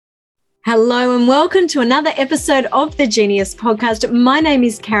Hello and welcome to another episode of the Genius Podcast. My name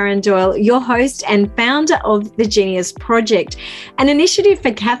is Karen Doyle, your host and founder of the Genius Project, an initiative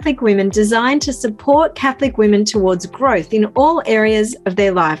for Catholic women designed to support Catholic women towards growth in all areas of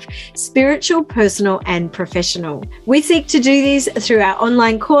their life, spiritual, personal, and professional. We seek to do this through our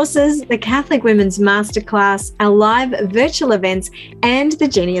online courses, the Catholic Women's Masterclass, our live virtual events, and the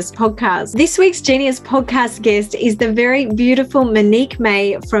Genius Podcast. This week's Genius Podcast guest is the very beautiful Monique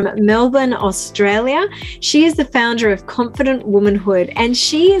May from Melbourne, Australia. She is the founder of Confident Womanhood, and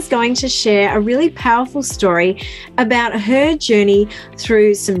she is going to share a really powerful story about her journey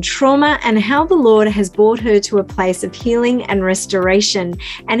through some trauma and how the Lord has brought her to a place of healing and restoration,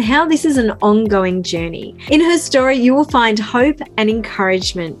 and how this is an ongoing journey. In her story, you will find hope and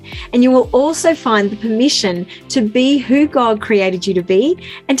encouragement, and you will also find the permission to be who God created you to be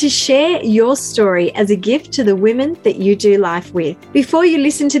and to share your story as a gift to the women that you do life with. Before you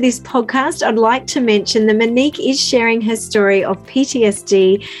listen to this podcast, I'd like to mention that Monique is sharing her story of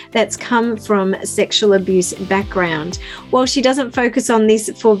PTSD that's come from a sexual abuse background. While she doesn't focus on this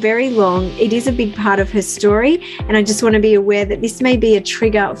for very long, it is a big part of her story, and I just want to be aware that this may be a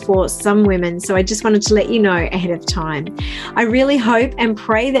trigger for some women, so I just wanted to let you know ahead of time. I really hope and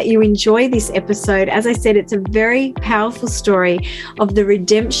pray that you enjoy this episode. As I said, it's a very powerful story of the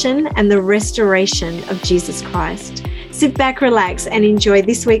redemption and the restoration of Jesus Christ. Sit back, relax, and enjoy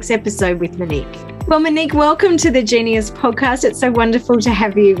this week's episode with Monique. Well, Monique, welcome to the Genius Podcast. It's so wonderful to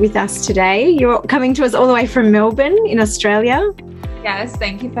have you with us today. You're coming to us all the way from Melbourne in Australia. Yes,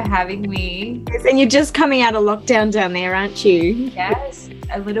 thank you for having me. Yes, and you're just coming out of lockdown down there, aren't you? Yes,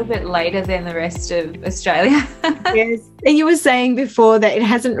 a little bit later than the rest of Australia. Yes, and you were saying before that it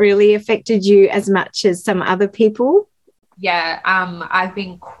hasn't really affected you as much as some other people. Yeah, I've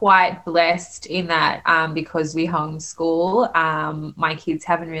been quite blessed in that because we homeschool, my kids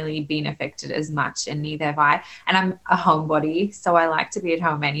haven't really been affected as much, and neither have I. And I'm a homebody, so I like to be at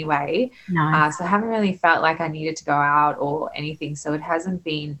home anyway. Nice. So I haven't really felt like I needed to go out or anything. So it hasn't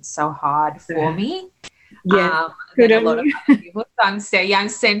been so hard for me. Yeah, good on a lot of other people. So I'm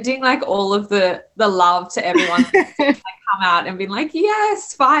sending like all of the love to everyone that's like come out and been like,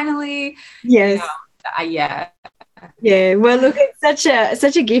 yes, finally. Yes. Yeah. Yeah, well, look, it's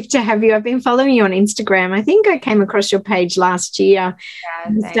such a gift to have you. I've been following you on Instagram. I think I came across your page last year.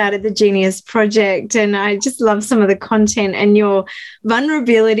 You started the Genius Project, and I just love some of the content and your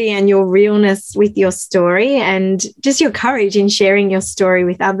vulnerability and your realness with your story, and just your courage in sharing your story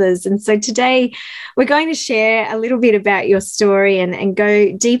with others. And so today we're going to share a little bit about your story and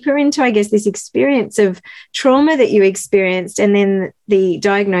go deeper into, I guess, this experience of trauma that you experienced, and then the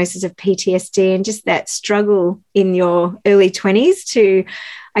diagnosis of PTSD, and just that struggle in your early 20s to,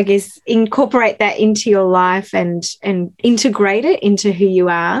 I guess, incorporate that into your life and integrate it into who you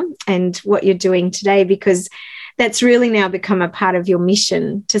are and what you're doing today, because that's really now become a part of your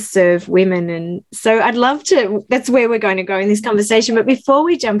mission to serve women. And so I'd love to, that's where we're going to go in this conversation. But before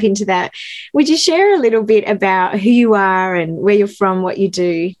we jump into that, would you share a little bit about who you are and where you're from, what you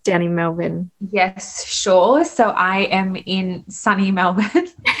do down in Melbourne? Yes, sure. So I am in sunny Melbourne,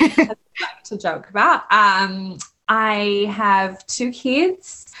 as I like to joke about. I have two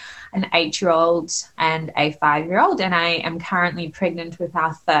kids, an 8-year-old and a 5-year-old, and I am currently pregnant with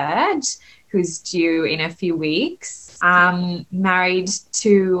our third, who's due in a few weeks. Married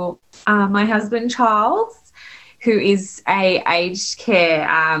to my husband, Charles, who is a aged care,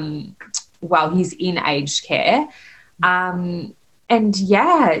 he's in aged care. And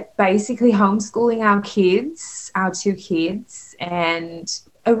yeah, basically homeschooling our two kids, and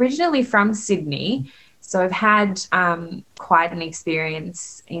originally from Sydney. So I've had quite an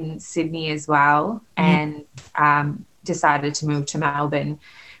experience in Sydney as well, and decided to move to Melbourne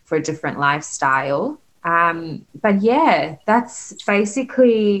for a different lifestyle. But yeah, that's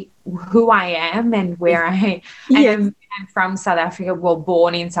basically who I am and where I am. I'm from South Africa, well,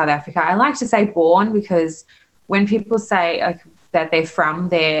 born in South Africa. I like to say born because when people say that they're from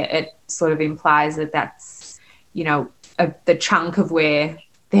there, it sort of implies that that's, the chunk of where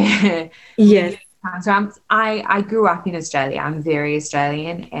they're. Yes. So I grew up in Australia. I'm very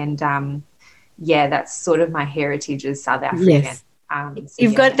Australian, and that's sort of my heritage is South African. Yes.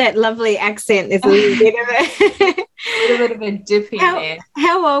 You've got that lovely accent. There's a little bit of a dip in there.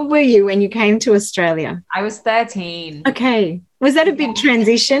 How old were you when you came to Australia? I was 13. Okay. Was that a big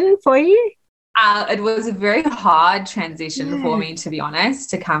transition for you? It was a very hard transition for me, to be honest,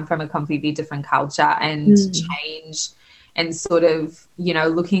 to come from a completely different culture and change and sort of,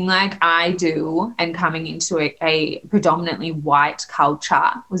 looking like I do and coming into a predominantly white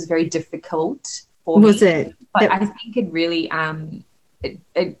culture was very difficult for me. Was it? But I think it really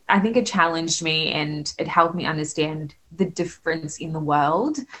I think it challenged me, and it helped me understand the difference in the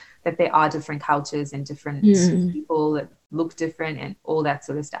world, that there are different cultures and different people that look different and all that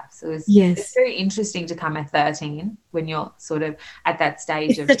sort of stuff. So it's very interesting to come at 13 when you're sort of at that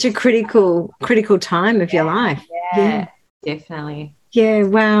stage. It's such a critical time of your life. Yeah, definitely. Yeah,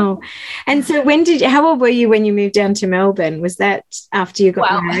 wow. And so how old were you when you moved down to Melbourne? Was that after you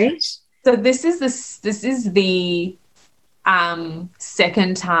got married? So this is the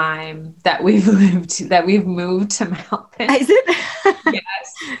second time that we've moved to Melbourne. Is it?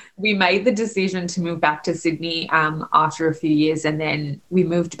 Yes. We made the decision to move back to Sydney after a few years, and then we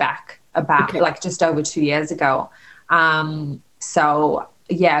moved back about like just over 2 years ago. So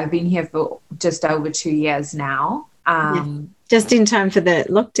yeah, I've been here for just over 2 years now. Just in time for the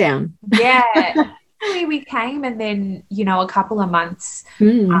lockdown. Yeah. We came, and then, a couple of months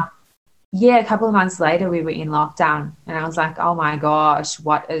a couple of months later we were in lockdown, and I was like, oh my gosh,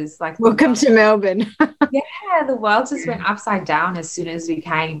 what is like welcome to Melbourne. Yeah, the world just went upside down as soon as we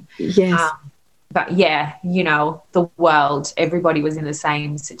came. Yes. But yeah, the world, everybody was in the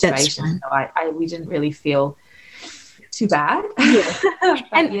same situation. So we didn't really feel too bad.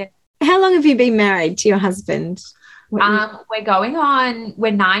 Yeah. How long have you been married to your husband? We're 9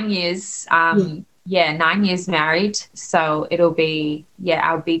 years. 9 years married. So it'll be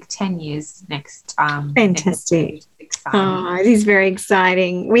our big 10 years next. Fantastic. Oh, it is very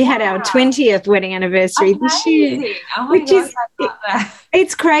exciting. We had our 20th wedding anniversary this year. Oh my gosh,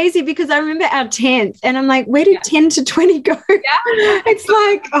 it's crazy because I remember our 10th, and I'm like, where did 10 to 20 go? Yeah. It's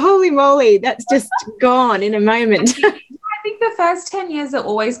like, holy moly, that's just gone in a moment. I think the first 10 years are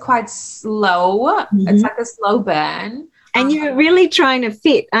always quite slow. It's like a slow burn. And you're really trying to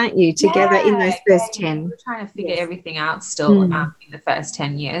fit, aren't you, together in those first 10? We're trying to figure everything out still in the first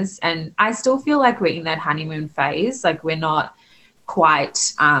 10 years. And I still feel like we're in that honeymoon phase. Like, we're not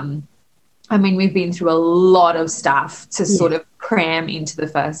quite we've been through a lot of stuff to sort of cram into the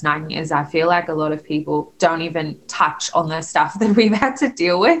first 9 years. I feel like a lot of people don't even touch on the stuff that we've had to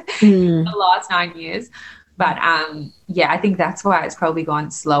deal with in the last 9 years. But, I think that's why it's probably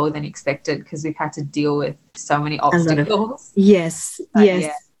gone slower than expected, because we've had to deal with so many obstacles. Yes.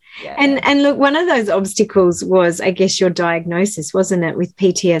 Yeah. And look, one of those obstacles was, I guess, your diagnosis, wasn't it, with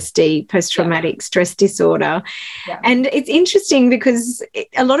PTSD, post-traumatic stress disorder. Yeah. And it's interesting because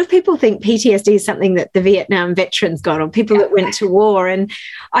a lot of people think PTSD is something that the Vietnam veterans got, or people that went to war. And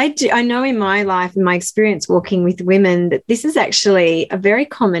I know in my life and my experience working with women that this is actually a very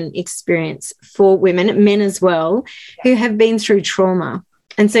common experience for women, men as well, who have been through trauma.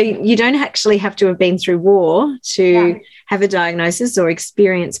 And so you don't actually have to have been through war to have a diagnosis or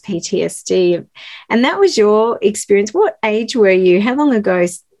experience PTSD. And that was your experience. What age were you? How long ago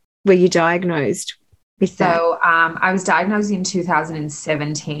were you diagnosed with that? So I was diagnosed in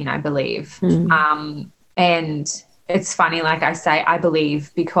 2017, I believe. And it's funny, like I say, I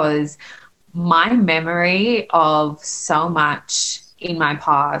believe, because my memory of so much in my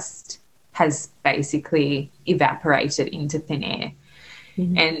past has basically evaporated into thin air.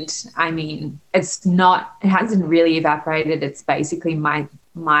 And I mean, it hasn't really evaporated. It's basically my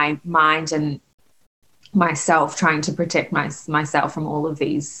mind and myself trying to protect myself from all of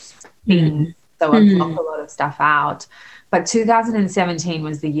these things. So I've blocked a lot of stuff out. But 2017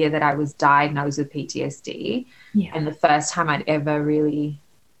 was the year that I was diagnosed with PTSD. Yeah. And the first time I'd ever really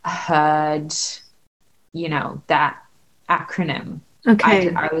heard, that acronym.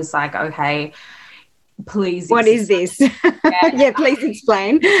 Okay. I was like, okay, please. What is this? Please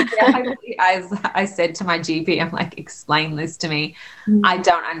explain. I said to my GP, I'm like, explain this to me. I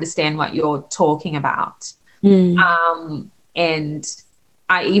don't understand what you're talking about. And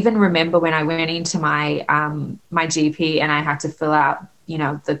I even remember when I went into my my GP and I had to fill out,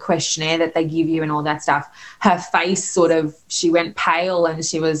 the questionnaire that they give you and all that stuff, her face she went pale, and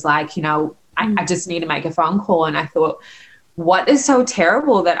she was like, I just need to make a phone call. And I thought, what is so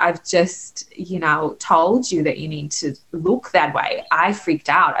terrible that I've just, told you that you need to look that way? I freaked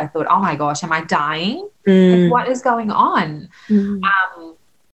out. I thought, oh my gosh, am I dying? Like, what is going on?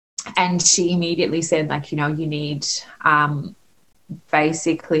 And she immediately said, like, you need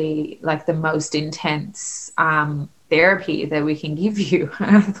basically like the most intense therapy that we can give you.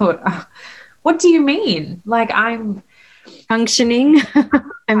 And I thought, what do you mean? Like, I'm functioning.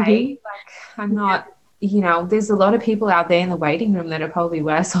 I'm not. There's a lot of people out there in the waiting room that are probably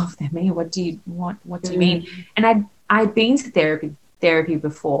worse off than me. What do you mean? And I'd been to therapy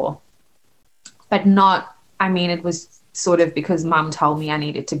before, but not, it was sort of because Mum told me I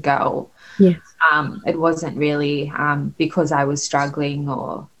needed to go. Yes. It wasn't really because I was struggling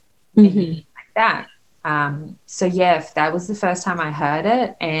or anything like that. So yeah, that was the first time I heard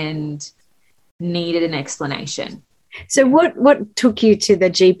it and needed an explanation. So what took you to the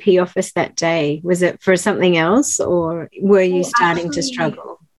GP office that day? Was it for something else, or were you starting to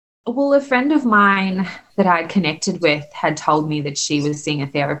struggle? Well, a friend of mine that I'd connected with had told me that she was seeing a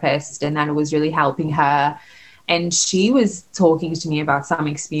therapist and that it was really helping her. And she was talking to me about some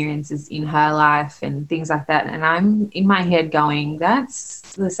experiences in her life and things like that. And I'm in my head going, that's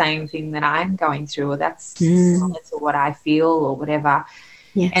the same thing that I'm going through, or that's similar to what I feel or whatever.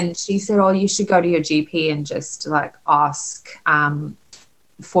 Yes. And she said, oh, you should go to your GP and just like ask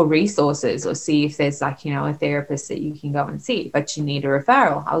for resources or see if there's like, you know, a therapist that you can go and see, but you need a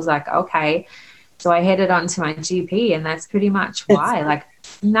referral. I was like, okay. So I headed on to my GP, and that's pretty much why. Like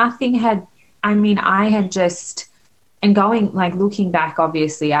nothing had, I had just, and going, like looking back,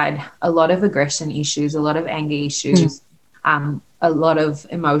 obviously I had a lot of aggression issues, a lot of anger issues, a lot of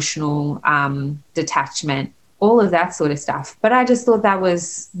emotional detachment, all of that sort of stuff. But I just thought that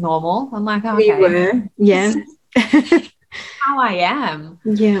was normal. I'm like, okay. You were, yeah. How I am.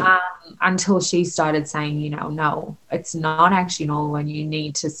 Yeah. Until she started saying, you know, no, it's not actually normal and you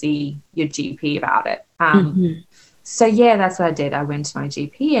need to see your GP about it. So yeah, that's what I did. I went to my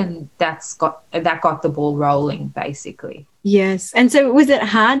GP, and that got the ball rolling, basically. Yes. And so was it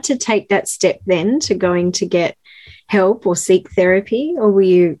hard to take that step then to going to get help or seek therapy, or were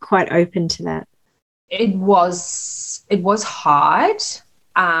you quite open to that? It was hard,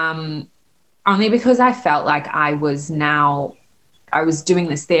 only because I felt like I was doing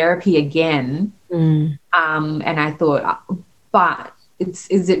this therapy again, and I thought, but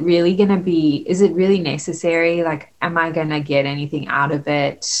is it really necessary? Like, am I going to get anything out of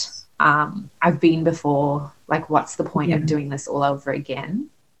it? I've been before. Like, what's the point of doing this all over again?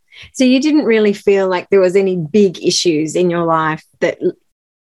 So you didn't really feel like there was any big issues in your life that...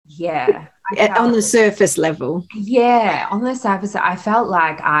 Yeah. On the surface level. Yeah, on the surface, I felt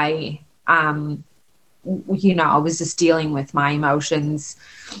like I was just dealing with my emotions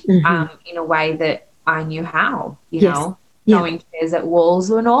in a way that I knew how, you know. Going to visit walls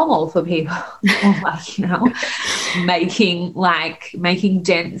were normal for people. Or like, you know, making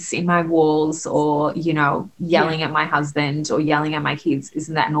dents in my walls, or, you know, yelling at my husband or yelling at my kids.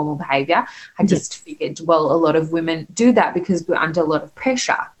 Isn't that normal behavior? I just figured, well, a lot of women do that because we're under a lot of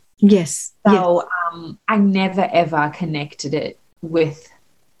pressure. Yes. So I never, ever connected it with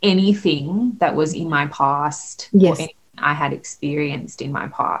anything that was in my past or anything I had experienced in my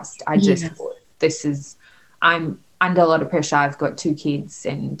past. I just thought, I'm under a lot of pressure. I've got 2 kids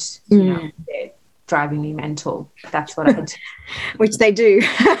and, you know, they're driving me mental. That's what I had to Which they do.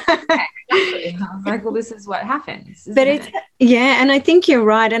 Exactly. I was like, well, this is what happens. But and I think you're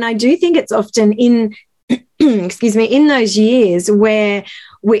right. And I do think it's often in, in those years where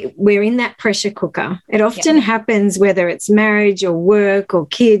we're in that pressure cooker. It often happens, whether it's marriage or work or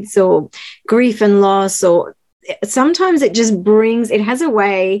kids or grief and loss, or sometimes it has a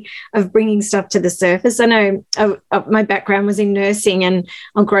way of bringing stuff to the surface. I know my background was in nursing, and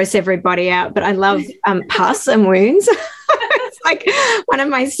I'll gross everybody out, but I love pus and wounds. It's like one of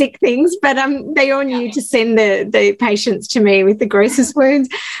my sick things, but they all knew to send the patients to me with the grossest wounds.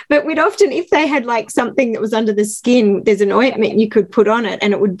 But we'd often, if they had like something that was under the skin, there's an ointment you could put on it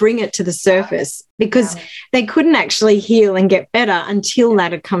and it would bring it to the surface, because they couldn't actually heal and get better until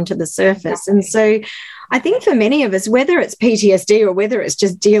that had come to the surface. And so I think for many of us, whether it's PTSD or whether it's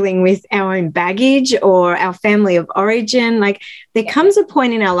just dealing with our own baggage or our family of origin, like there comes a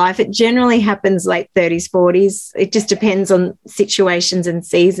point in our life, it generally happens late 30s, 40s. It just depends on situations and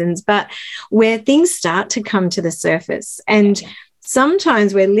seasons, but where things start to come to the surface. And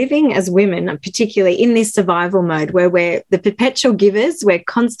sometimes we're living as women, particularly in this survival mode where we're the perpetual givers, we're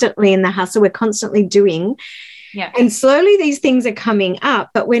constantly in the hustle, we're constantly doing. Yeah. And slowly these things are coming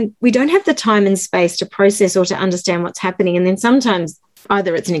up, but when we don't have the time and space to process or to understand what's happening, and then sometimes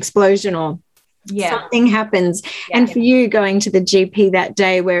either it's an explosion or something happens. And for you going to the GP that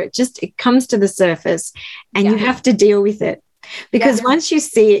day where it comes to the surface and you have to deal with it, because once you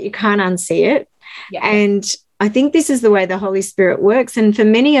see it, you can't unsee it. Yeah. And I think this is the way the Holy Spirit works. And for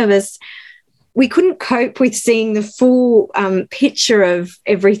many of us, we couldn't cope with seeing the full picture of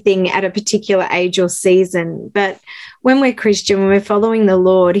everything at a particular age or season. But when we're Christian, when we're following the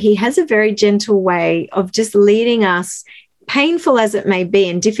Lord, he has a very gentle way of just leading us, painful as it may be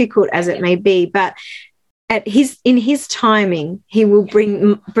and difficult as it may be, but in his timing, he will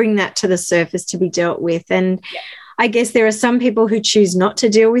bring that to the surface to be dealt with. And I guess there are some people who choose not to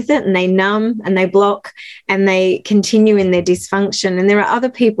deal with it and they numb and they block and they continue in their dysfunction. And there are other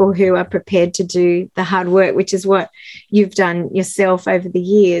people who are prepared to do the hard work, which is what you've done yourself over the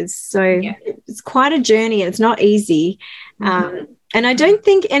years. So it's quite a journey. It's not easy. And I don't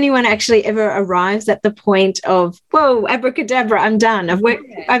think anyone actually ever arrives at the point of, whoa, abracadabra, I'm done.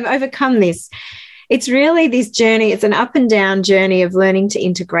 I've overcome this. It's really this journey. It's an up and down journey of learning to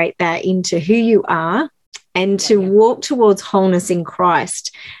integrate that into who you are and to walk towards wholeness in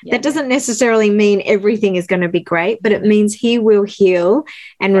Christ. That doesn't necessarily mean everything is going to be great, but it means he will heal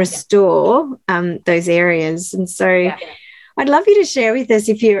and restore those areas. And so I'd love you to share with us,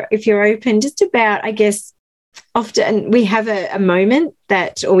 if you're open, just about, I guess, often we have a moment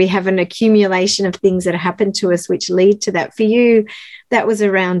or we have an accumulation of things that happen to us which lead to that. For you, that was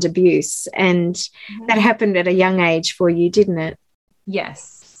around abuse, and that happened at a young age for you, didn't it?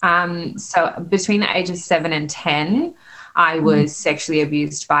 Yes. So between the ages 7 and 10, I was sexually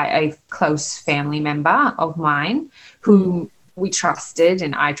abused by a close family member of mine who we trusted,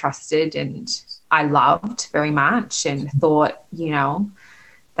 and I trusted and I loved very much, and thought,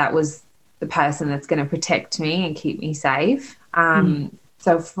 that was the person that's going to protect me and keep me safe.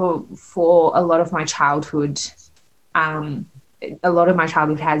 So for a lot of my childhood, has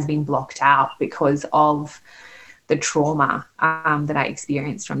been blocked out because of the trauma that I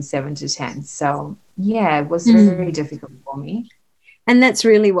experienced from 7 to 10. So, it was very difficult for me. And that's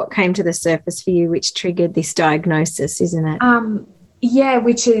really what came to the surface for you, which triggered this diagnosis, isn't it?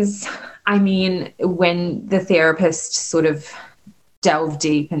 Which is, when the therapist sort of delved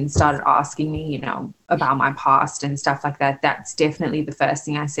deep and started asking me, about my past and stuff like that, that's definitely the first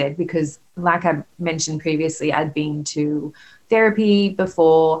thing I said, because like I mentioned previously, I'd been to therapy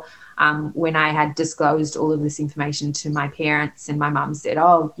before. When I had disclosed all of this information to my parents, and my mum said,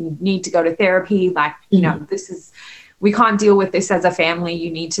 oh, you need to go to therapy. Like, we can't deal with this as a family. You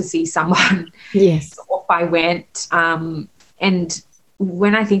need to see someone. Yes. So off I went. And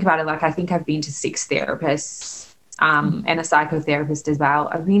when I think about it, I think I've been to 6 therapists and a psychotherapist as well.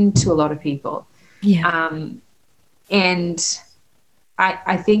 I've been to a lot of people. Yeah. And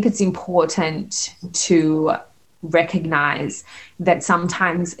I think it's important to recognize that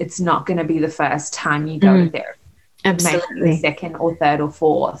sometimes it's not going to be the first time you go to therapy. Absolutely. Maybe the second or third or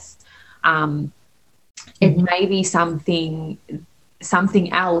fourth. It may be something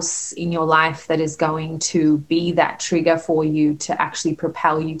else in your life that is going to be that trigger for you to actually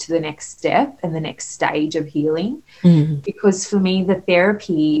propel you to the next step and the next stage of healing. Because for me, the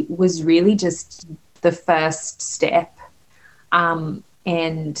therapy was really just the first step. And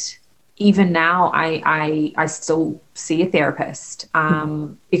even now I still see a therapist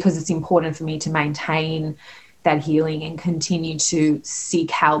because it's important for me to maintain that healing and continue to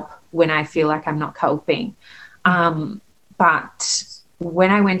seek help when I feel like I'm not coping. But when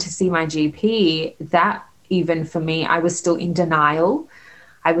I went to see my GP, that even for me, I was still in denial.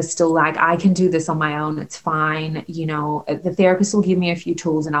 I was still like, I can do this on my own. It's fine. The therapist will give me a few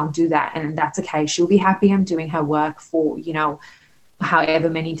tools and I'll do that. And that's okay. She'll be happy I'm doing her work for, however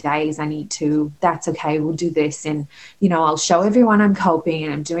many days I need to. That's okay. We'll do this. And, I'll show everyone I'm coping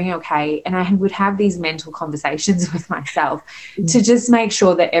and I'm doing okay. And I would have these mental conversations with myself to just make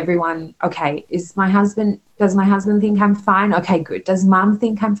sure that everyone, okay, does my husband think I'm fine? Okay, good. Does mum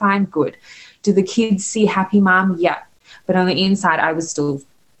think I'm fine? Good. Do the kids see happy mum? Yeah. But on the inside, I was still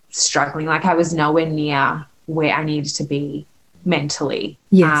struggling. I was nowhere near where I needed to be mentally.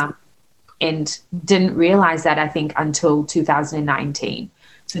 Yes. And didn't realize that, I think, until 2019.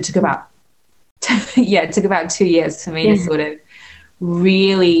 So it took about 2 years for me to sort of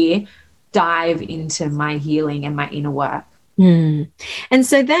really dive into my healing and my inner work. And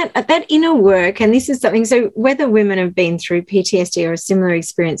so that inner work, and this is something, so whether women have been through PTSD or a similar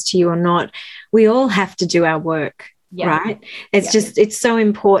experience to you or not, we all have to do our work. Right? It's so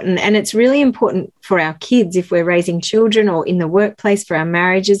important. And it's really important for our kids if we're raising children, or in the workplace for our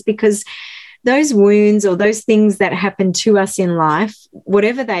marriages, because those wounds or those things that happen to us in life,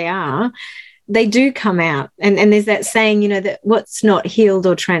 whatever they are, they do come out. And there's that saying, that what's not healed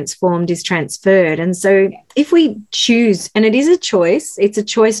or transformed is transferred. And so if we choose, and it is a choice, it's a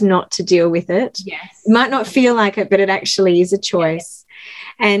choice not to deal with it. Yes. It might not feel like it, but it actually is a choice.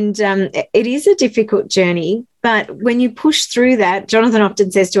 And it is a difficult journey. But when you push through that, Jonathan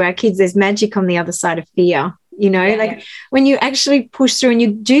often says to our kids, there's magic on the other side of fear. When you actually push through, and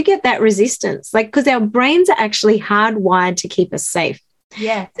you do get that resistance, because our brains are actually hardwired to keep us safe.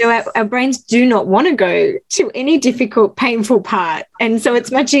 Yeah. So our brains do not want to go to any difficult, painful part. And so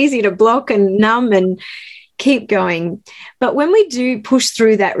it's much easier to block and numb and keep going. But when we do push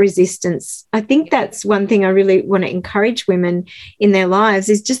through that resistance, I think that's one thing I really want to encourage women in their lives,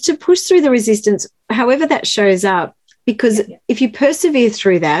 is just to push through the resistance, however that shows up. Because if you persevere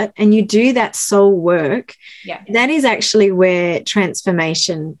through that and you do that soul work, that is actually where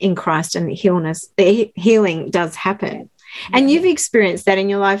transformation in Christ and the healing does happen. And you've experienced that in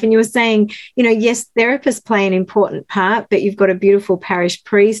your life. And you were saying, you know, yes, therapists play an important part, but you've got a beautiful parish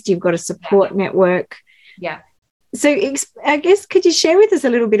priest, you've got a support network. Yeah. So I guess, could you share with us a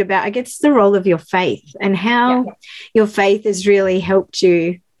little bit about, I guess, the role of your faith and how your faith has really helped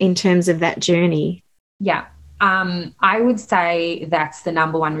you in terms of that journey? Yeah. I would say that's the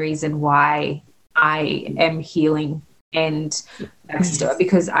number one reason why I am healing and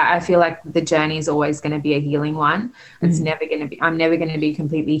because I feel like the journey is always going to be a healing one. It's never going to be, I'm never going to be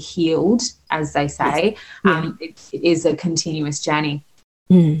completely healed, as they say. It is a continuous journey.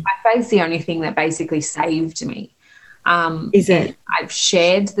 My faith's the only thing that basically saved me. Is it? I've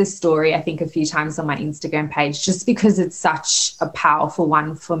shared the story, I think, a few times on my Instagram page, just because it's such a powerful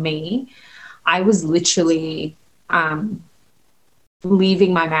one for me. I was literally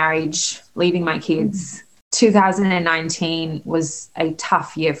leaving my marriage, leaving my kids. 2019 was a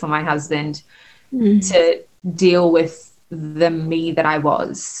tough year for my husband to deal with the me that I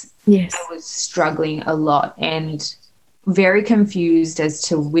was. Yes. I was struggling a lot and very confused as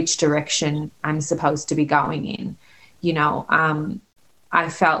to which direction I'm supposed to be going in. You know, I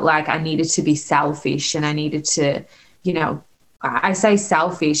felt like I needed to be selfish and I needed to, you know, I say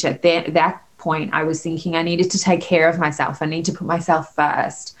selfish at that point. I was thinking I needed to take care of myself. I need to put myself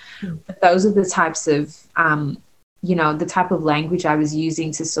first. But those are the types of, you know, the type of language I was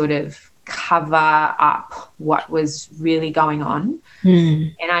using to sort of cover up what was really going on.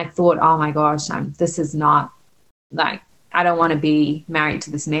 And I thought, oh my gosh, this is not, like, I don't want to be married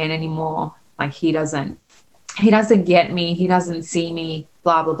to this man anymore. Like, he doesn't get me. He doesn't see me,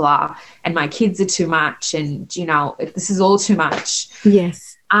 blah, blah, blah. And my kids are too much. And, you know, this is all too much.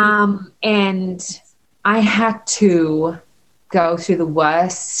 Yes. And I had to go through the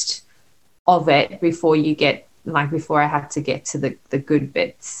worst of it before I had to get to the good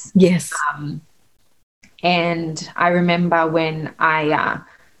bits. Yes. And I remember when I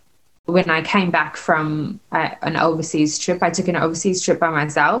came back from an overseas trip, I took an overseas trip by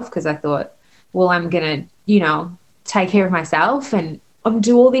myself because I thought, well, I'm going to, you know, take care of myself and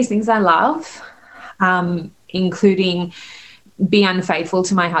do all these things I love, including be unfaithful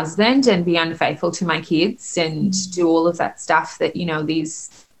to my husband and be unfaithful to my kids and do all of that stuff that, you know,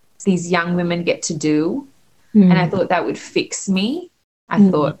 these young women get to do. And I thought that would fix me. I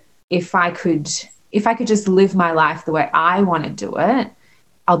thought if I could just live my life the way I want to do it,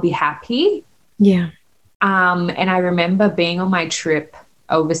 I'll be happy. Yeah. And I remember being on my trip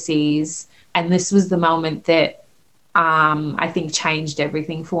overseas, and this was the moment that I think changed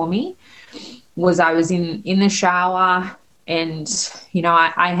everything for me. Was I was in the shower, and, you know,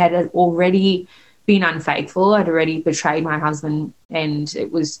 I had already been unfaithful. I'd already betrayed my husband, and it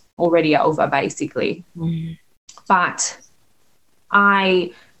was already over, basically. But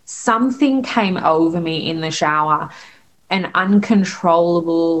something came over me in the shower, an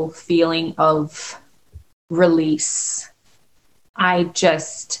uncontrollable feeling of release. I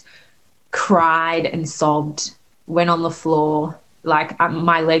just cried and sobbed, went on the floor, like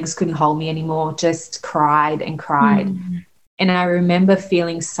my legs couldn't hold me anymore, just cried and cried. And I remember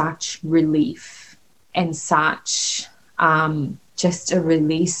feeling such relief and such just a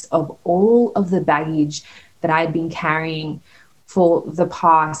release of all of the baggage that I had been carrying for the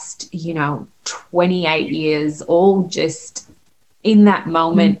past, you know, 28 years, all just in that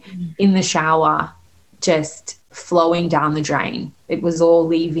moment in the shower, just flowing down the drain. It was all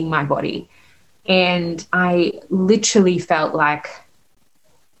leaving my body. And I literally felt like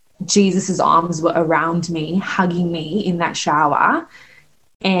Jesus's arms were around me, hugging me in that shower.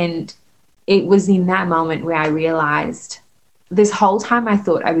 And it was in that moment where I realized this whole time I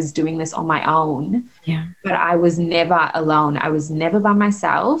thought I was doing this on my own, but I was never alone. I was never by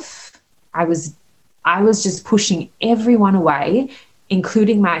myself. I was just pushing everyone away,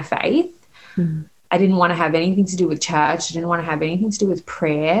 including my faith. I didn't want to have anything to do with church. I didn't want to have anything to do with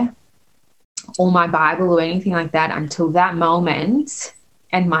prayer or my Bible or anything like that until that moment.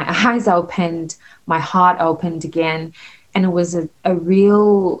 And my eyes opened, my heart opened again. And it was a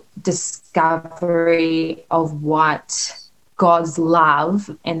real discovery of what God's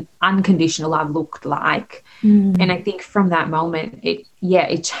love and unconditional love looked like. And I think from that moment,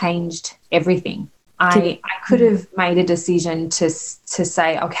 it changed everything. I could have made a decision to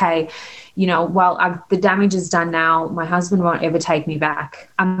say, okay, you know, well, the damage is done now. My husband won't ever take me back.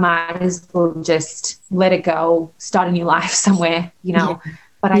 I might as well just let it go, start a new life somewhere, you know. Yeah.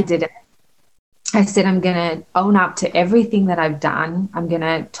 But I didn't. I said, I'm going to own up to everything that I've done. I'm going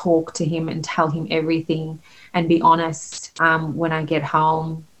to talk to him and tell him everything and be honest when I get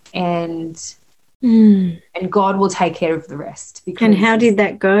home. And God will take care of the rest. And how did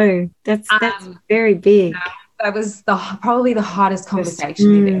that go? That's very big. That was probably the hardest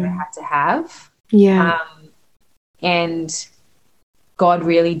conversation we've ever had to have. Yeah. And God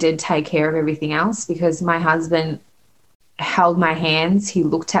really did take care of everything else, because my husband held my hands. He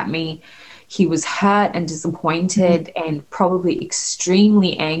looked at me. He was hurt and disappointed and probably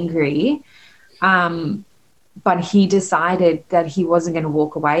extremely angry. But he decided that he wasn't going to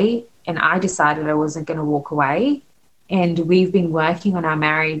walk away, and I decided I wasn't going to walk away. And we've been working on our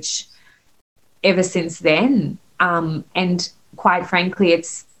marriage ever since then. And quite frankly,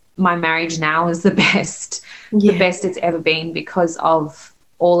 my marriage now is the best it's ever been, because of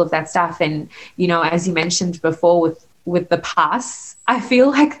all of that stuff. And, you know, as you mentioned before with the past, I feel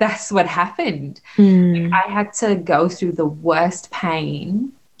like that's what happened. Like, I had to go through the worst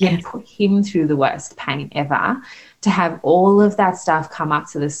pain and put him through the worst pain ever to have all of that stuff come up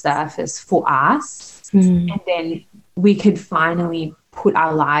to the surface for us. And then we could finally put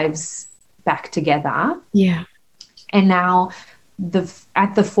our lives back together. Yeah. And now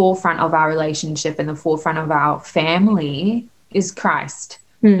at the forefront of our relationship and the forefront of our family is Christ.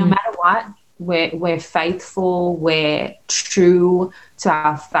 No matter what, we're faithful, we're true to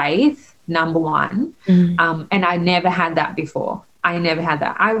our faith, number one. And I never had that before. I never had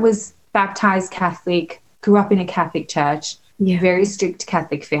that. I was baptized Catholic, grew up in a Catholic church, very strict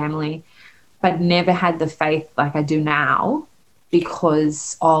Catholic family, but never had the faith like I do now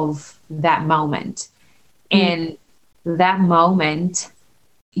because of that moment. And that moment,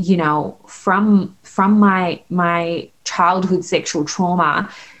 you know, from my childhood sexual trauma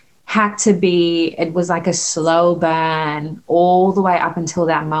had to be, it was like a slow burn all the way up until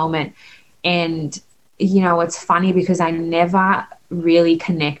that moment. And, you know, it's funny because I never really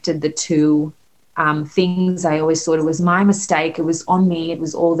connected the two things. I always thought it was my mistake. It was on me. It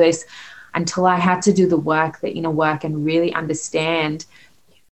was all this, until I had to do the work, the inner work, and really understand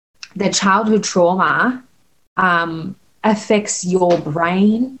that childhood trauma affects your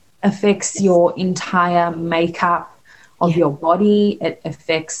brain, affects your entire makeup of your body. It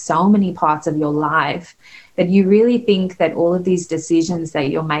affects so many parts of your life that you really think that all of these decisions that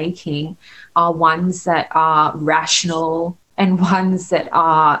you're making are ones that are rational and ones that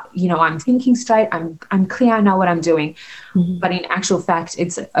are, you know, I'm thinking straight, I'm clear, I know what I'm doing. But in actual fact,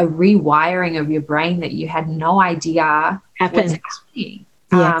 it's a rewiring of your brain that you had no idea was happening.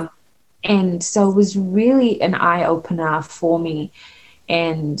 And so it was really an eye-opener for me.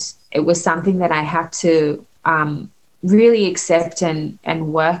 And it was something that I had to really accept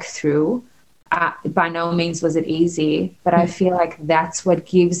and work through. By no means was it easy, but I feel like that's what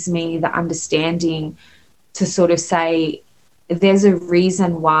gives me the understanding to sort of say, there's a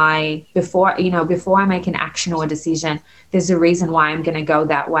reason why before I make an action or a decision, there's a reason why I'm going to go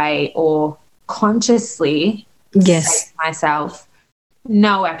that way, or consciously say to myself,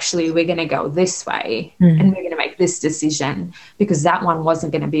 no, actually, we're going to go this way and we're going to make this decision because that one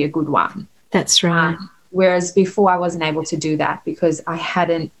wasn't going to be a good one. That's right. Whereas before I wasn't able to do that because I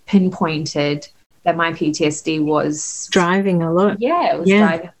hadn't pinpointed that my PTSD was driving a lot. Yeah, it was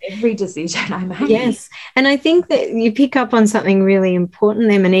driving every decision I made. Yes. And I think that you pick up on something really important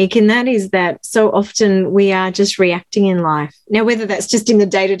there, Monique, and that is that so often we are just reacting in life. Now, whether that's just in the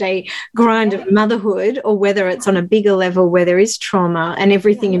day-to-day grind of motherhood or whether it's on a bigger level where there is trauma and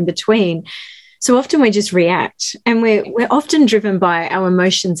everything in between, so often we just react, and we're often driven by our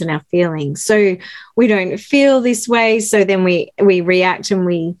emotions and our feelings. So we don't feel this way, so then we react and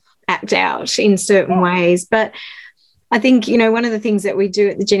we act out in certain ways. But I think, you know, one of the things that we do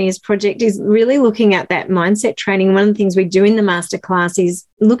at the Genius Project is really looking at that mindset training. One of the things we do in the masterclass is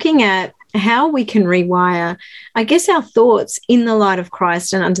looking at how we can rewire, I guess, our thoughts in the light of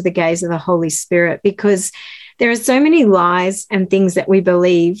Christ and under the gaze of the Holy Spirit, because there are so many lies and things that we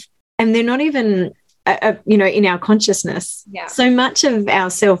believe, and they're not even in our consciousness. So much of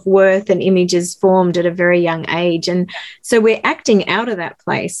our self-worth and image is formed at a very young age. And so we're acting out of that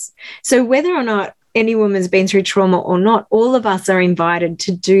place. So whether or not any woman's been through trauma or not, all of us are invited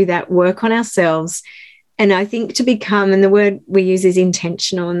to do that work on ourselves. And I think to become, and the word we use is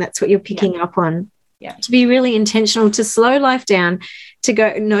intentional, and that's what you're picking up on, to be really intentional, to slow life down, to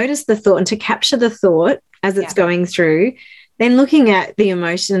go notice the thought and to capture the thought as it's going through, then looking at the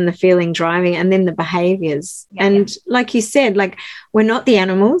emotion and the feeling driving and then the behaviors. And like you said, like, we're not the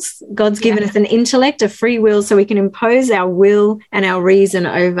animals. God's given us an intellect, a free will, so we can impose our will and our reason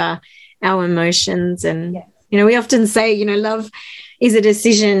over our emotions. And, you know, we often say, you know, love is a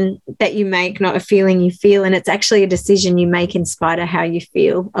decision that you make, not a feeling you feel. And it's actually a decision you make in spite of how you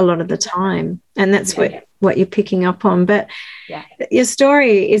feel a lot of the time. And that's what you're picking up on. But your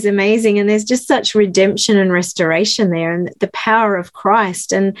story is amazing. And there's just such redemption and restoration there, and the power of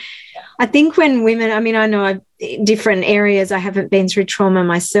Christ. And I think when women, I mean, I know different areas, I haven't been through trauma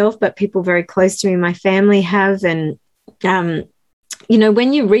myself, but people very close to me, my family have. And, you know,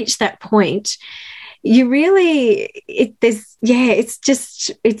 when you reach that point, you really, it's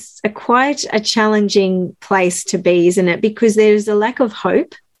quite a challenging place to be, isn't it? Because there's a lack of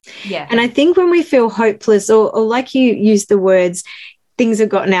hope. Yeah. And I think when we feel hopeless, or like you used the words, things have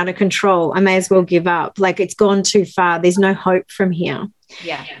gotten out of control, I may as well give up. Like, it's gone too far. There's no hope from here.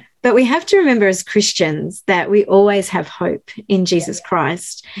 Yeah. But we have to remember as Christians that we always have hope in Jesus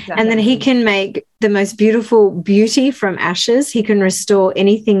Christ. Exactly. And that he can make the most beautiful beauty from ashes. He can restore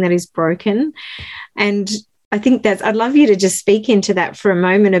anything that is broken. And I think I'd love you to just speak into that for a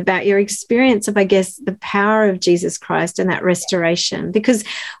moment about your experience of, I guess, the power of Jesus Christ and that restoration, because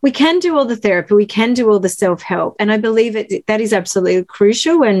we can do all the therapy, we can do all the self-help. And I believe that is absolutely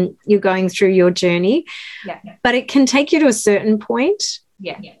crucial when you're going through your journey, but it can take you to a certain point.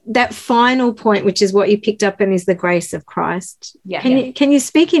 That final point, which is what you picked up on, is the grace of Christ. Can you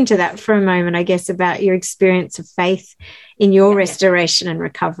speak into that for a moment, I guess, about your experience of faith in your restoration and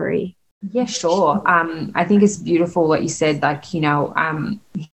recovery? Yeah, sure. I think it's beautiful what you said, like, you know,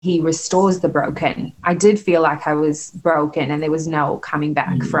 he restores the broken. I did feel like I was broken and there was no coming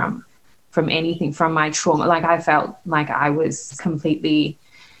back from anything, from my trauma. Like, I felt like I was completely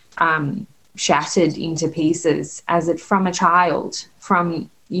shattered into pieces from a child, from,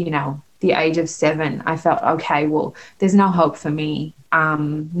 you know, the age of 7. I felt, okay, well, there's no hope for me.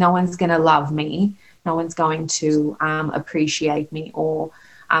 No one's going to love me. No one's going to appreciate me, or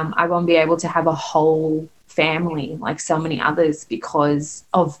I won't be able to have a whole family like so many others because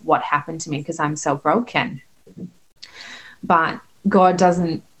of what happened to me, because I'm so broken. But God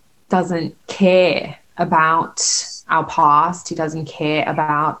doesn't care about our past. He doesn't care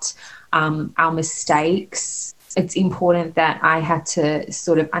about our mistakes. It's important that I had to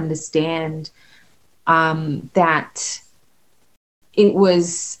sort of understand that it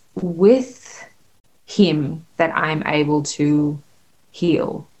was with him that I'm able to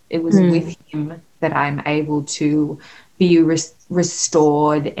heal. It was with him that I'm able to be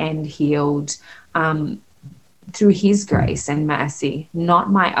restored and healed through his grace and mercy, not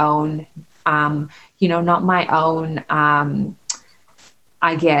my own, not my own,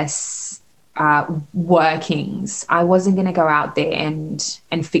 I guess, workings. I wasn't going to go out there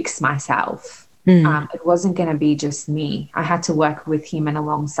and fix myself. It wasn't going to be just me. I had to work with him and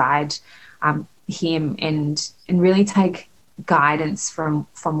alongside him and really take guidance from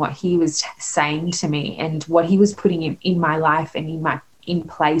what he was saying to me and what he was putting in my life and in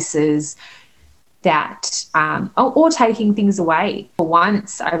places that or taking things away. For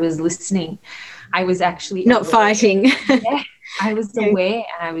once I was listening. I was actually not fighting. I was aware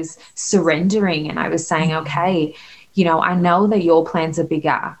and I was surrendering, and I was saying, okay, you know, I know that your plans are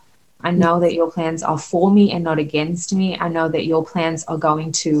bigger. I know that your plans are for me and not against me. I know that your plans are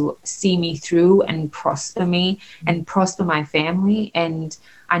going to see me through and prosper me and prosper my family. And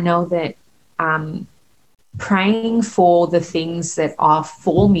I know that praying for the things that are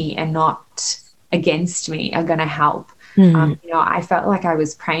for me and not against me are going to help. I felt like I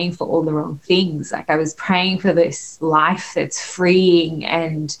was praying for all the wrong things. Like, I was praying for this life that's freeing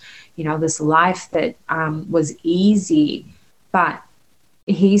and, you know, this life that was easy. But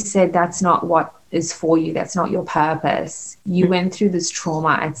he said, that's not what is for you. That's not your purpose. You went through this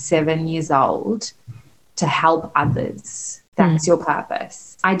trauma at 7 years old to help others. That's your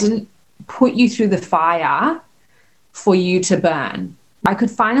purpose. I didn't put you through the fire for you to burn. I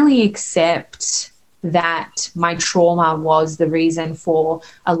could finally accept that my trauma was the reason for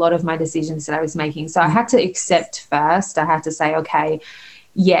a lot of my decisions that I was making. So I had to accept first. I had to say, okay,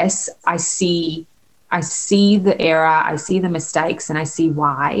 yes, I see the error, I see the mistakes, and I see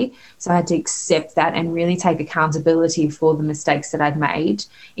why. So I had to accept that and really take accountability for the mistakes that I'd made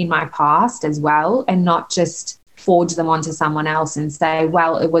in my past as well, and not just forge them onto someone else and say,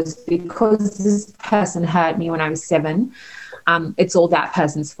 well, it was because this person hurt me when I was 7. It's all that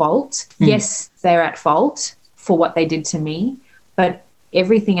person's fault. Yes, they're at fault for what they did to me, but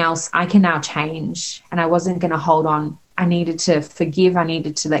everything else I can now change, and I wasn't going to hold on I needed to forgive, I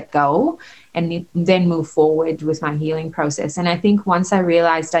needed to let go, and then move forward with my healing process. And I think once I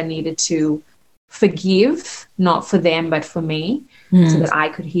realized I needed to forgive, not for them, but for me, so that I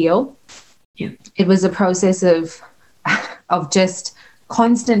could heal. Yeah. It was a process of just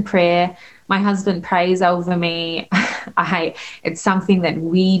constant prayer. My husband prays over me. It's something that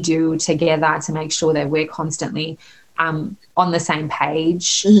we do together to make sure that we're constantly on the same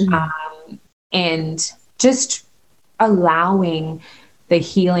page, and just allowing the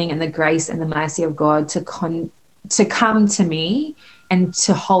healing and the grace and the mercy of God to come to me, and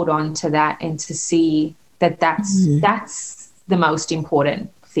to hold on to that, and to see that that's the most important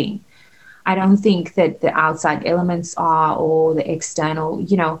thing. I don't think that the outside elements are, or the external,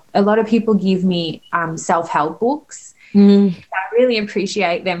 a lot of people give me self-help books. I really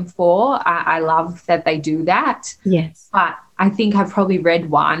appreciate them for. I love that they do that. Yes. But I think I've probably read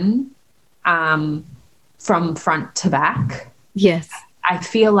one from front to back. Yes. I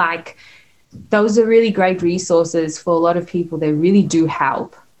feel like those are really great resources for a lot of people. They really do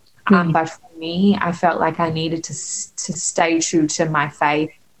help. But for me, I felt like I needed to stay true to my faith,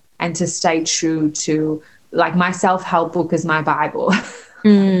 and to stay true to, like, my self-help book is my Bible.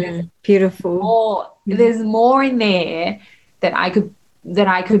 Beautiful. There's more in there that I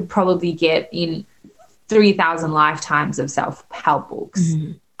could probably get in 3,000 lifetimes of self-help books.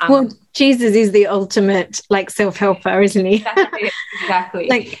 Well, Jesus is the ultimate, like, self-helper, isn't he? Exactly.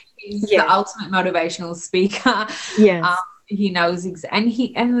 Like, he's the ultimate motivational speaker. Yes. He knows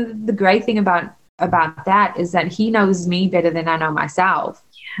and the great thing about that is that he knows me better than I know myself.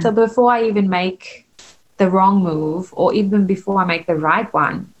 Yeah. So before I even make the wrong move, or even before I make the right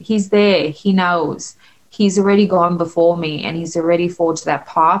one, he's there. He knows. He's already gone before me, and he's already forged that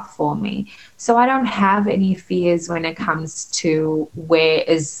path for me. So I don't have any fears when it comes to where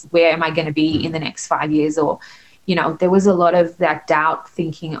am I going to be in the next 5 years, or, there was a lot of that doubt,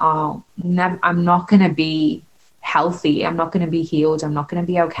 thinking, I'm not going to be healthy. I'm not going to be healed. I'm not going to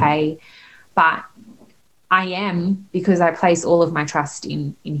be okay. But I am, because I place all of my trust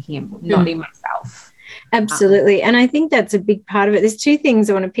in him, not in myself. Absolutely. And I think that's a big part of it. There's two things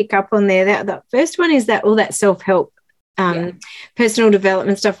I want to pick up on there. The first one is that all that self-help, personal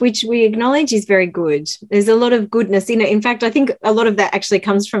development stuff, which we acknowledge is very good. There's a lot of goodness in it. In fact, I think a lot of that actually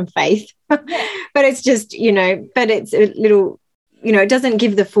comes from faith, but it's just, but it's a little, it doesn't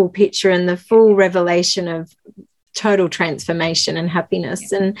give the full picture and the full revelation of total transformation and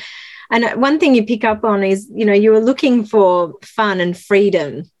happiness. And one thing you pick up on is, you were looking for fun and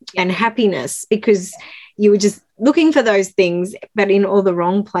freedom and happiness, because you were just looking for those things, but in all the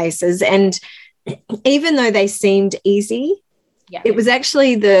wrong places. And even though they seemed easy, it was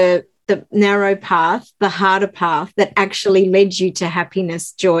actually the narrow path, the harder path, that actually led you to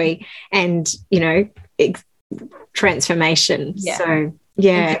happiness, joy, and, transformation. Yeah. So,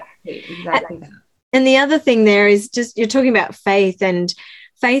 Exactly that. And the other thing there is just, you're talking about faith, and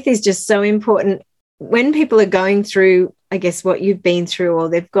faith is just so important when people are going through, I guess, what you've been through, or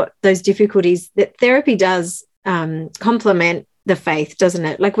they've got those difficulties, that therapy does complement the faith, doesn't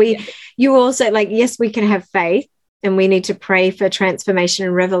it? Like you also, like, yes, we can have faith, and we need to pray for transformation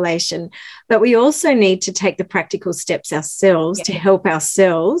and revelation, but we also need to take the practical steps ourselves to help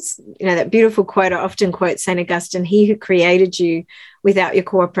ourselves. That beautiful quote I often quote, St. Augustine: he who created you, without your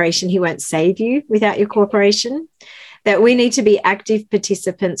cooperation, he won't save you without your cooperation. That we need to be active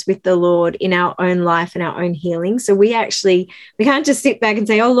participants with the Lord in our own life and our own healing. So we can't just sit back and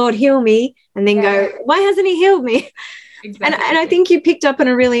say, oh, Lord, heal me, and then go, why hasn't he healed me? Exactly. And I think you picked up on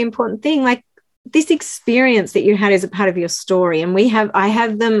a really important thing, like this experience that you had is a part of your story. And I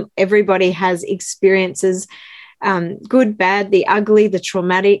have them, everybody has experiences, good, bad, the ugly, the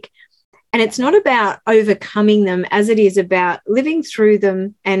traumatic. And it's not about overcoming them, as it is about living through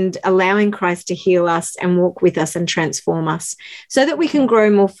them and allowing Christ to heal us and walk with us and transform us, so that we can grow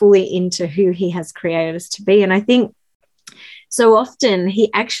more fully into who he has created us to be. And I think so often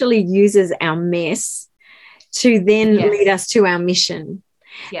he actually uses our mess to then lead us to our mission.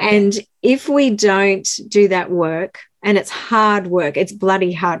 And if we don't do that work, and it's hard work, it's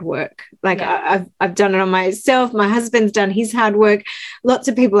bloody hard work. Like I've done it on myself. My husband's done his hard work. Lots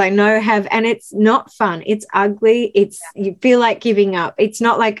of people I know have, and it's not fun. It's ugly. You feel like giving up. It's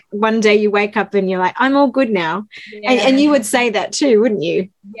not like one day you wake up and you're like, I'm all good now. And you would say that too, wouldn't you?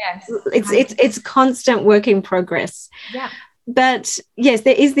 Yes. It's constant work in progress. Yeah. But yes,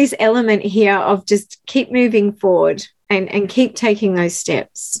 there is this element here of just keep moving forward and keep taking those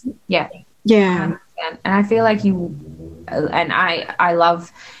steps. Yeah. Yeah. And I feel like I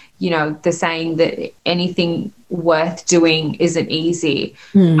love, the saying that anything worth doing isn't easy.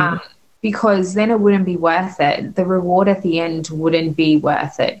 because then it wouldn't be worth it. The reward at the end wouldn't be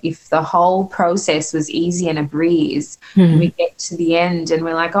worth it. If the whole process was easy and a breeze, we get to the end and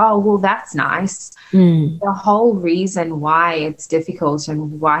we're like, oh, well, that's nice. The whole reason why it's difficult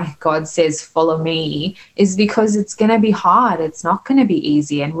and why God says, follow me, is because it's going to be hard. It's not going to be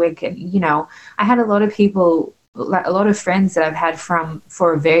easy. And I had a lot of people, like a lot of friends that I've had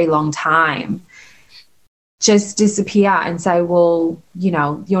for a very long time, just disappear and say, well,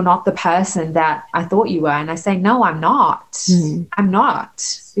 you're not the person that I thought you were. And I say, no, I'm not. I'm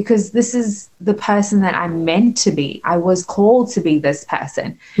not, because this is the person that I'm meant to be. I was called to be this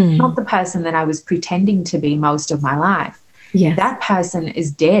person, not the person that I was pretending to be most of my life. Yes. That person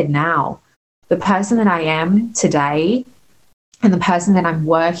is dead now. The person that I am today and the person that I'm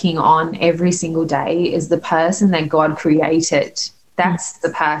working on every single day is the person that God created. That's the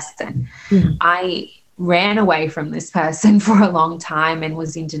person. I ran away from this person for a long time and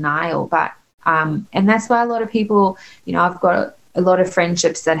was in denial. But and that's why a lot of people, I've got a lot of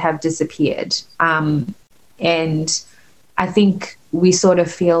friendships that have disappeared. And I think we sort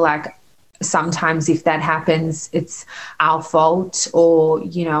of feel like sometimes if that happens, it's our fault, or,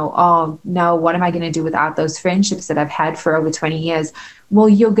 oh no, what am I going to do without those friendships that I've had for over 20 years? Well,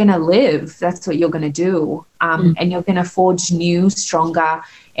 you're going to live. That's what you're going to do. And you're going to forge new, stronger,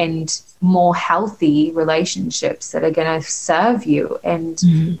 and more healthy relationships that are going to serve you and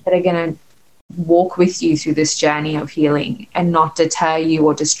that are going to walk with you through this journey of healing and not deter you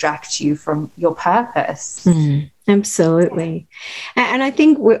or distract you from your purpose. Absolutely. And I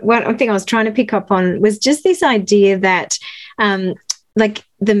think one thing I was trying to pick up on was just this idea that like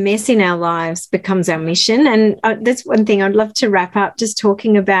the mess in our lives becomes our mission. And that's one thing I'd love to wrap up, just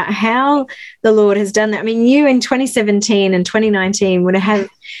talking about how the Lord has done that. I mean, you in 2017 and 2019 would have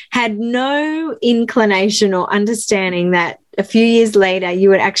had no inclination or understanding that a few years later you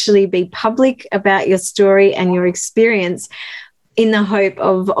would actually be public about your story and your experience, in the hope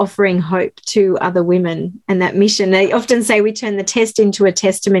of offering hope to other women and that mission. They often say we turn the test into a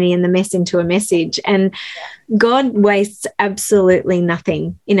testimony and the mess into a message. And God wastes absolutely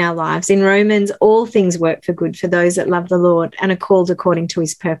nothing in our lives. In Romans, all things work for good for those that love the Lord and are called according to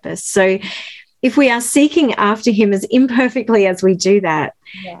his purpose. So if we are seeking after him as imperfectly as we do that,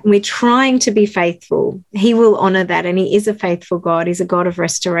 and we're trying to be faithful, he will honor that. And he is a faithful God. He's a God of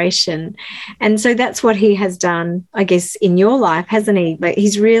restoration. And so that's what he has done, I guess, in your life, hasn't he? Like,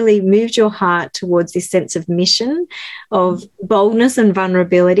 he's really moved your heart towards this sense of mission, of boldness and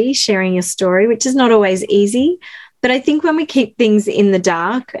vulnerability, sharing your story, which is not always easy. But I think when we keep things in the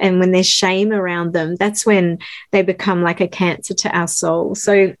dark and when there's shame around them, that's when they become like a cancer to our soul.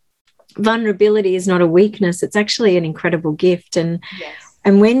 So vulnerability is not a weakness. It's actually an incredible gift. And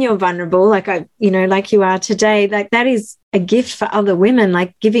when you're vulnerable, like like you are today, like that is a gift for other women,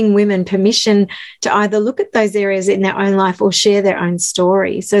 like giving women permission to either look at those areas in their own life or share their own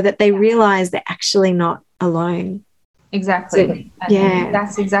story so that they realize they're actually not alone. Exactly. So,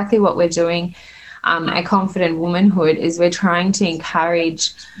 that's exactly what we're doing. At Confident Womanhood is we're trying to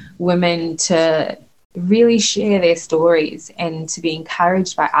encourage women to really share their stories and to be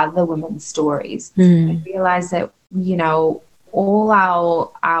encouraged by other women's stories and realize that, all our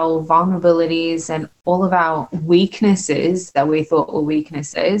vulnerabilities and all of our weaknesses that we thought were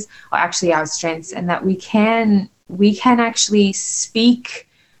weaknesses are actually our strengths, and that we can actually speak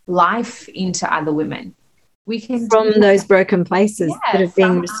life into other women. We can from those broken places that have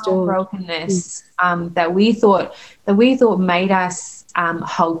been restored. Brokenness that we thought made us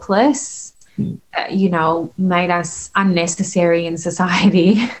hopeless. Made us unnecessary in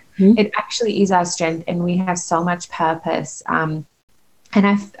society. It actually is our strength, and we have so much purpose. And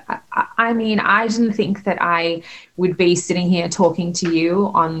I mean, I didn't think that I would be sitting here talking to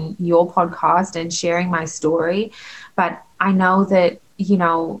you on your podcast and sharing my story, but I know that,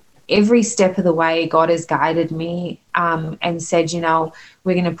 every step of the way, God has guided me and said,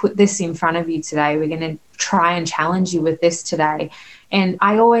 we're going to put this in front of you today. We're going to try and challenge you with this today. And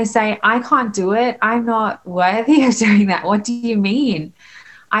I always say, I can't do it. I'm not worthy of doing that. What do you mean?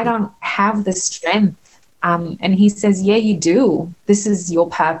 I don't have the strength. And he says, yeah, you do. This is your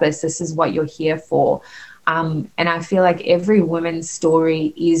purpose. This is what you're here for. And I feel like every woman's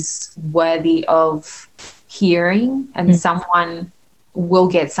story is worthy of hearing, and someone will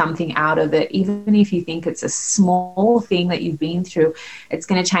get something out of it. Even if you think it's a small thing that you've been through, it's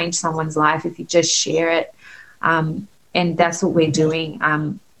going to change someone's life if you just share it. And that's what we're doing.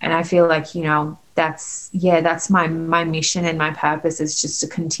 And I feel like, that's my mission and my purpose, is just to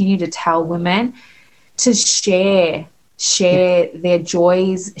continue to tell women to share their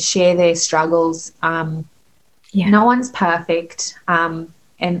joys, share their struggles. No one's perfect.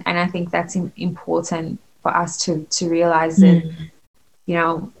 And I think that's important for us to realize that, you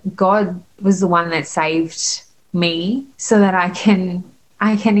know, God was the one that saved me so that I can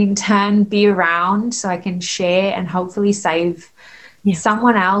in turn be around, so I can share and hopefully save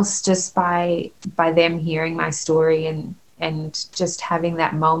someone else just by them hearing my story and just having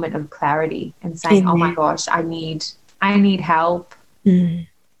that moment of clarity and saying, oh my gosh, I need help.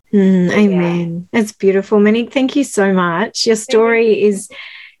 Amen. That's beautiful. Monique, thank you so much. Your story is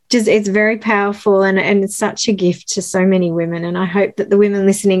just, it's very powerful and it's such a gift to so many women. And I hope that the women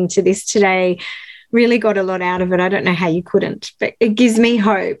listening to this today really got a lot out of it. I don't know how you couldn't, but it gives me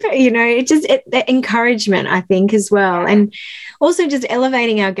hope. You know, the encouragement, I think, as well. And also just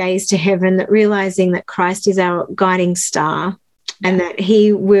elevating our gaze to heaven, that realizing that Christ is our guiding star and that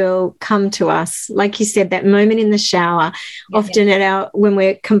he will come to us. Like you said, that moment in the shower, often when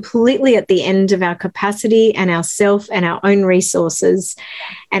we're completely at the end of our capacity and our self and our own resources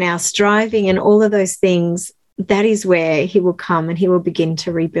and our striving and all of those things, that is where he will come and he will begin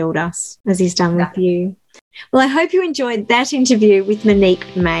to rebuild us as he's done with you. Well, I hope you enjoyed that interview with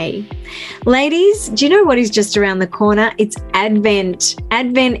Monique May. Ladies, do you know what is just around the corner? It's Advent.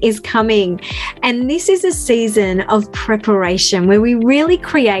 Advent is coming. And this is a season of preparation where we really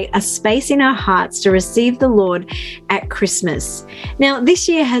create a space in our hearts to receive the Lord at Christmas. Now, this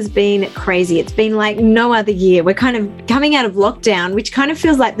year has been crazy. It's been like no other year. We're kind of coming out of lockdown, which kind of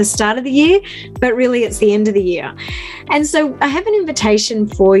feels like the start of the year, but really it's the end of the year. And so I have an invitation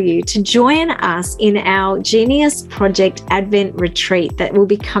for you to join us in our Genius Project Advent Retreat that will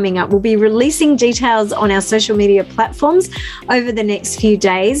be coming up. We'll be releasing details on our social media platforms over the next few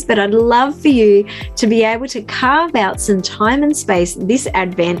days, but I'd love for you to be able to carve out some time and space this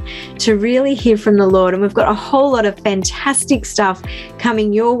Advent to really hear from the Lord. And we've got a whole lot of fantastic stuff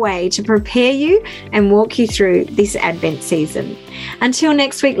coming your way to prepare you and walk you through this Advent season. Until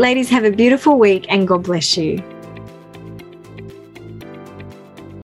next week, ladies, have a beautiful week and God bless you.